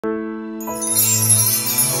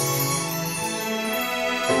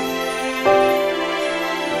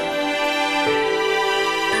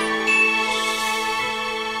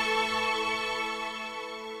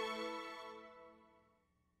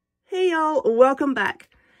Welcome back.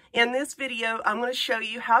 In this video, I'm going to show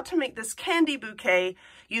you how to make this candy bouquet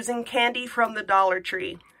using candy from the Dollar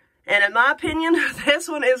Tree. And in my opinion, this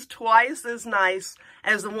one is twice as nice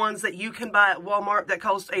as the ones that you can buy at Walmart that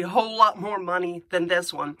cost a whole lot more money than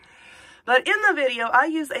this one. But in the video, I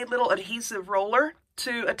use a little adhesive roller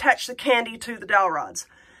to attach the candy to the dowel rods.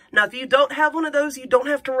 Now, if you don't have one of those, you don't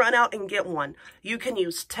have to run out and get one. You can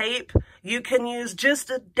use tape. You can use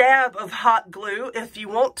just a dab of hot glue if you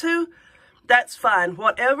want to. That's fine.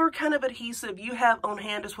 Whatever kind of adhesive you have on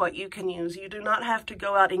hand is what you can use. You do not have to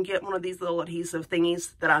go out and get one of these little adhesive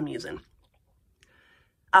thingies that I'm using.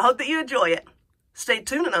 I hope that you enjoy it. Stay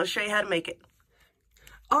tuned and I'll show you how to make it.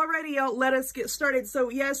 Alrighty, y'all, let us get started. So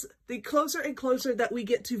yes, the closer and closer that we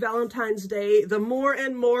get to Valentine's Day, the more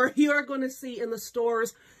and more you are going to see in the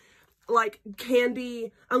stores like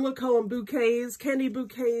candy, I'm going to call them bouquets, candy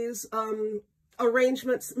bouquets,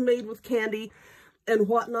 arrangements made with candy and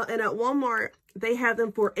whatnot. And at Walmart, they have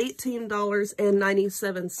them for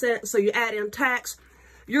 $18.97. So you add in tax,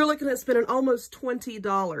 you're looking at spending almost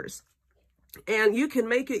 $20. And you can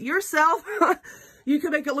make it yourself. You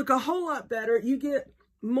can make it look a whole lot better. You get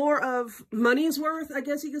more of money's worth, I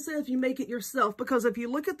guess you could say, if you make it yourself. Because if you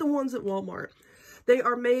look at the ones at Walmart, they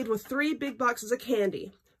are made with 3 big boxes of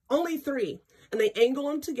candy. Only 3. And they angle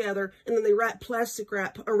them together, and then they wrap plastic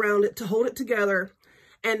wrap around it to hold it together.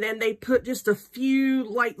 And then they put just a few,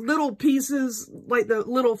 like, little pieces, like the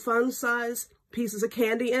little fun size pieces of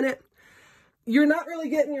candy in it. You're not really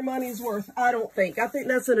getting your money's worth, I don't think. I think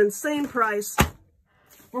that's an insane price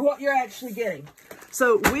for what you're actually getting.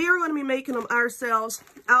 So we are going to be making them ourselves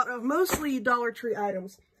out of mostly Dollar Tree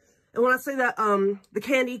items. And when I say that the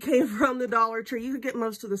candy came from the Dollar Tree, you can get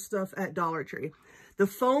most of the stuff at Dollar Tree. The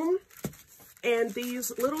foam and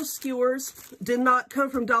these little skewers did not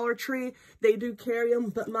come from Dollar Tree. They do carry them,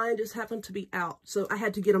 but mine just happened to be out. So I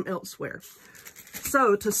had to get them elsewhere.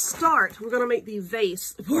 So to start, we're going to make the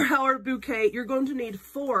vase for our bouquet. You're going to need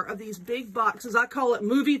 4 of these big boxes. I call it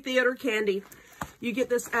movie theater candy. You get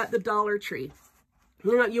this at the Dollar Tree.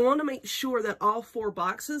 Now, you want to make sure that all 4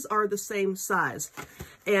 boxes are the same size.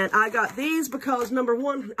 And I got these because, number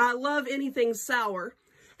 1, I love anything sour.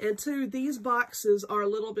 And 2, these boxes are a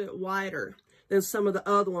little bit wider than some of the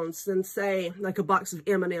other ones, than say like a box of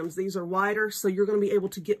M&Ms. These are wider, so you're going to be able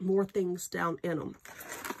to get more things down in them.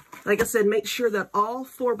 Like I said, make sure that all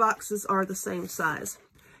 4 boxes are the same size.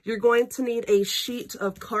 You're going to need a sheet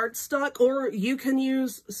of cardstock, or you can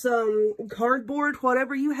use some cardboard,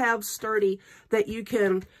 whatever you have sturdy that you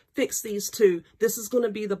can fix these to. This is going to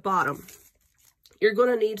be the bottom. You're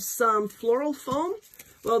going to need some floral foam.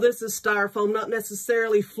 Well, this is styrofoam, not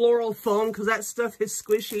necessarily floral foam, because that stuff is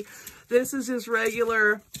squishy. This is just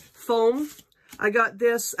regular foam. I got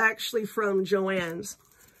this actually from Joann's.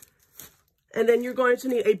 And then you're going to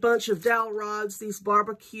need a bunch of dowel rods, these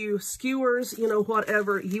barbecue skewers, you know,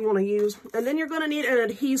 whatever you want to use. And then you're going to need an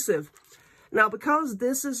adhesive. Now, because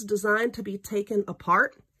this is designed to be taken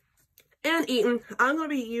apart and eaten, I'm going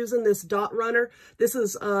to be using this dot runner. This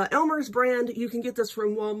is Elmer's brand. You can get this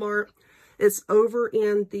from Walmart. It's over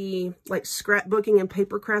in the like scrapbooking and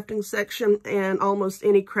paper crafting section, and almost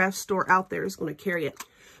any craft store out there is going to carry it.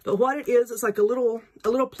 But what it is, it's like a little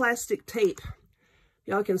plastic tape.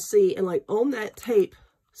 Y'all can see, and like on that tape,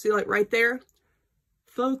 see like right there?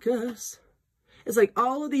 Focus. It's like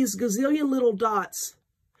all of these gazillion little dots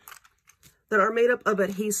that are made up of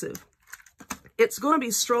adhesive. It's going to be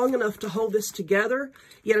strong enough to hold this together,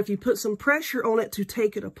 yet if you put some pressure on it to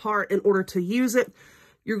take it apart in order to use it,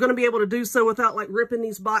 you're going to be able to do so without like ripping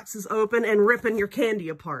these boxes open and ripping your candy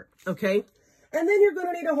apart, okay? And then you're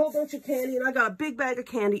going to need a whole bunch of candy, and I got a big bag of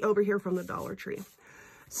candy over here from the Dollar Tree.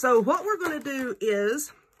 So what we're going to do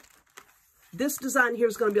is, this design here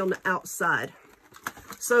is going to be on the outside.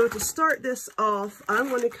 So to start this off, I'm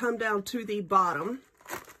going to come down to the bottom,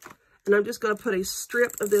 and I'm just going to put a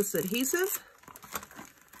strip of this adhesive,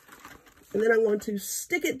 and then I'm going to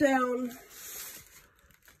stick it down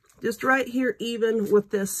just right here, even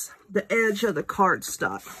with this, the edge of the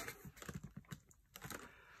cardstock.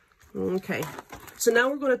 Okay, so now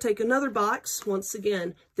we're going to take another box. Once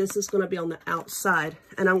again, this is going to be on the outside,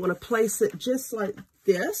 and I'm going to place it just like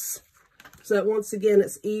this, so that once again,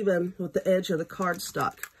 it's even with the edge of the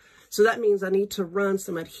cardstock. So that means I need to run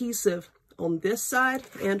some adhesive on this side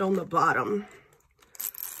and on the bottom.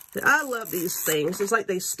 I love these things. It's like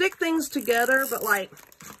they stick things together, but like,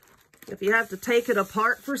 if you have to take it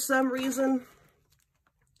apart for some reason,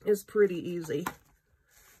 it's pretty easy.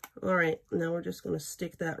 All right, now we're just going to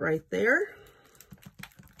stick that right there.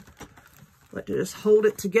 Like to just hold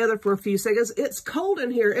it together for a few seconds. It's cold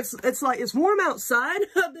in here. It's like it's warm outside,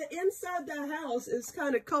 but inside the house is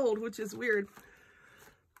kind of cold, which is weird.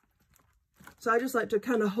 So I just like to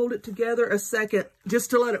kind of hold it together a second just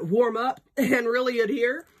to let it warm up and really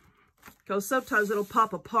adhere, because sometimes it'll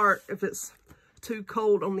pop apart if it's too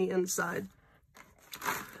cold on the inside.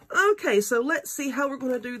 Okay, so let's see how we're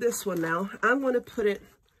going to do this one now. I'm going to put it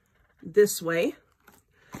this way,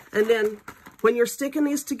 and then when you're sticking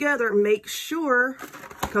these together, make sure,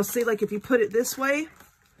 because see, like if you put it this way,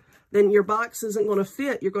 then your box isn't going to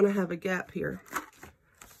fit. You're going to have a gap here.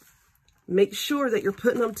 Make sure that you're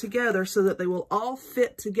putting them together so that they will all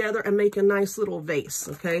fit together and make a nice little vase,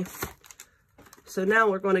 okay? So now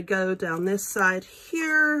we're going to go down this side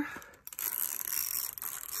here.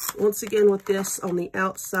 Once again with this on the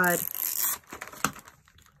outside.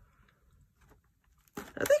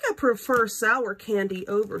 I think I prefer sour candy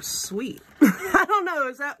over sweet. I don't know,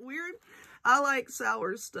 is that weird? I like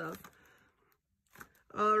sour stuff.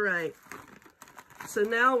 All right. So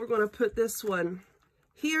now we're going to put this one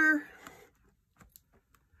here.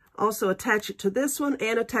 Also attach it to this one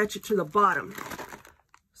and attach it to the bottom.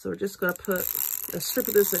 So we're just going to put a strip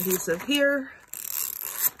of this adhesive here,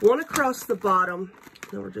 one across the bottom.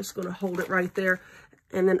 Then we're just going to hold it right there.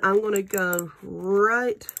 And then I'm going to go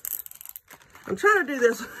right. I'm trying to do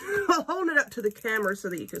this while holding it up to the camera so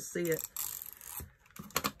that you can see it.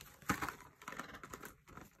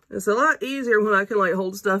 It's a lot easier when I can like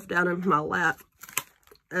hold stuff down in my lap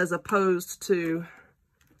as opposed to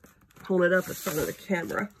hold it up in front of the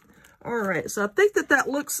camera. All right, so I think that that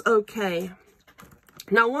looks okay.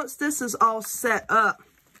 Now, once this is all set up,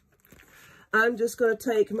 I'm just going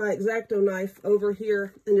to take my X-Acto knife over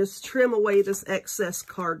here and just trim away this excess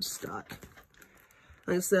cardstock.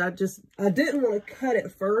 Like I said, I didn't want to cut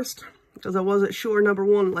it first because I wasn't sure, number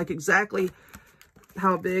one, like exactly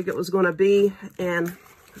how big it was going to be. And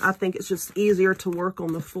I think it's just easier to work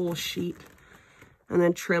on the full sheet and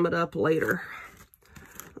then trim it up later.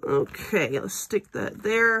 Okay, let's stick that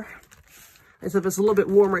there. As if it's a little bit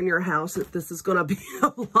warmer in your house, this is going to be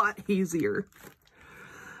a lot easier.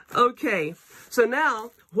 Okay, so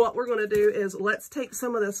now what we're going to do is let's take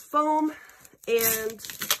some of this foam and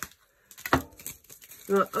I'm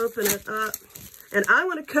going to open it up. And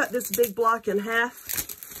I'm going to cut this big block in half.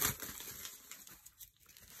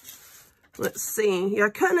 Let's see. Yeah,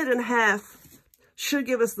 cutting it in half should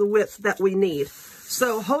give us the width that we need.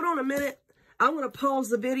 So hold on a minute. I'm going to pause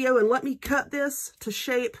the video and let me cut this to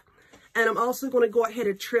shape. And I'm also going to go ahead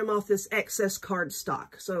and trim off this excess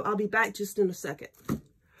cardstock. So I'll be back just in a second.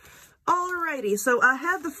 Alrighty, so I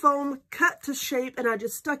have the foam cut to shape and I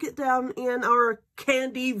just stuck it down in our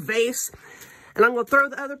candy vase. And I'm going to throw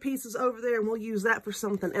the other pieces over there and we'll use that for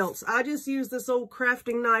something else. I just used this old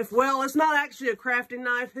crafting knife. Well, it's not actually a crafting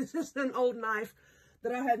knife. It's just an old knife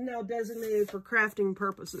that I have now designated for crafting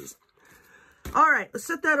purposes. Alright, let's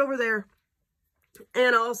set that over there.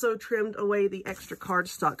 And also trimmed away the extra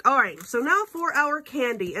cardstock. Alright, so now for our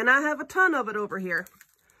candy. And I have a ton of it over here.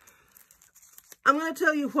 I'm going to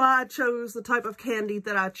tell you why I chose the type of candy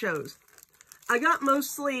that I chose. I got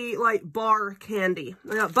mostly like bar candy.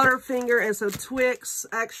 I got Butterfinger and some Twix,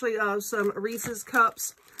 actually some Reese's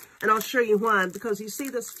Cups. And I'll show you why, because you see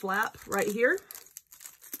this flap right here?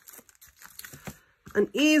 An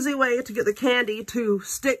easy way to get the candy to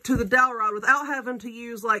stick to the dowel rod without having to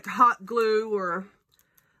use like hot glue or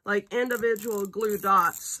like individual glue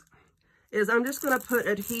dots is I'm just going to put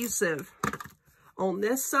adhesive on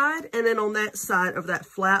this side and then on that side of that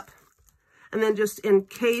flap, and then just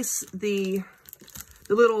encase the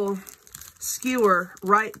little skewer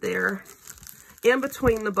right there in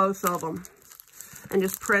between the both of them, and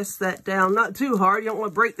just press that down. Not too hard. You don't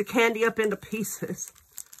want to break the candy up into pieces.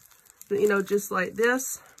 But, you know, just like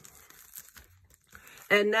this.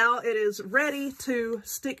 And now it is ready to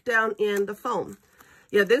stick down in the foam.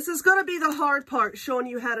 Yeah, this is going to be the hard part, showing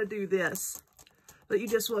you how to do this. But you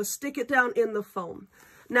just want to stick it down in the foam.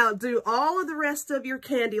 Now, do all of the rest of your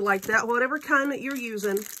candy like that, whatever kind that you're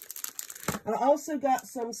using. I also got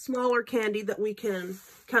some smaller candy that we can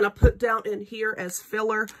kind of put down in here as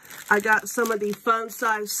filler. I got some of the fun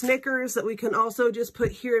size Snickers that we can also just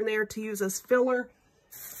put here and there to use as filler.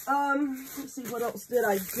 Let's see, what else did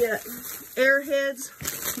I get?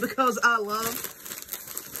 Airheads, because I love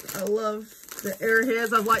the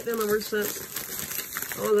Airheads. I've liked them ever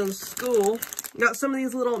since I was in school. Got some of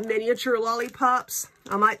these little miniature lollipops.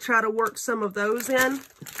 I might try to work some of those in.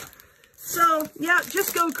 So, yeah,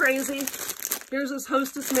 just go crazy. Here's this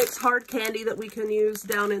Hostess Mix hard candy that we can use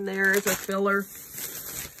down in there as a filler.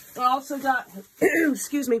 I also got,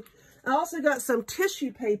 excuse me, I also got some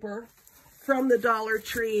tissue paper from the Dollar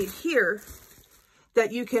Tree here.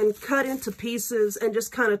 that you can cut into pieces and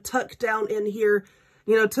just kind of tuck down in here,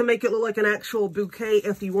 you know, to make it look like an actual bouquet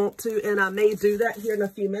if you want to. And I may do that here in a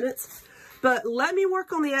few minutes. But let me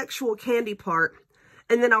work on the actual candy part,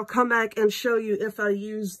 and then I'll come back and show you if I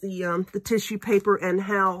use the tissue paper and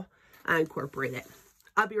how I incorporate it.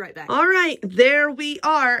 I'll be right back. All right, there we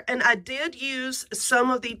are. And I did use some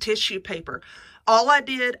of the tissue paper. All I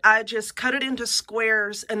did, I just cut it into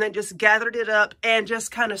squares and then just gathered it up and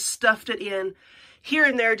just kind of stuffed it in here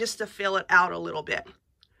and there just to fill it out a little bit.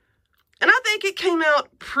 And I think it came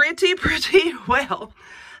out pretty well.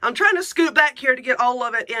 I'm trying to scoot back here to get all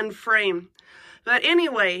of it in frame. But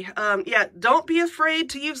anyway, yeah, don't be afraid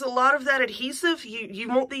to use a lot of that adhesive. You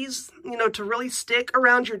want these, you know, to really stick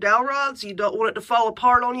around your dowel rods. You don't want it to fall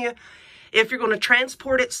apart on you if you're going to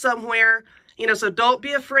transport it somewhere. You know, so don't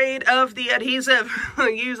be afraid of the adhesive.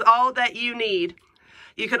 Use all that you need.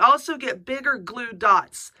 You can also get bigger glue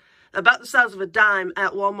dots, about the size of a dime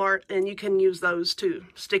at Walmart, and you can use those to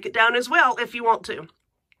stick it down as well if you want to.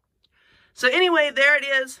 So anyway, there it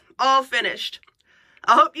is, all finished.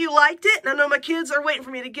 I hope you liked it, and I know my kids are waiting for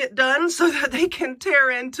me to get done so that they can tear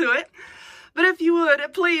into it. But if you would,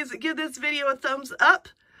 please give this video a thumbs up,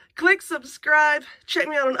 click subscribe, check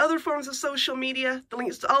me out on other forms of social media, the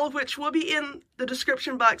links to all of which will be in the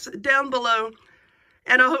description box down below.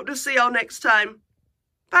 And I hope to see y'all next time.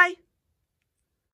 Bye.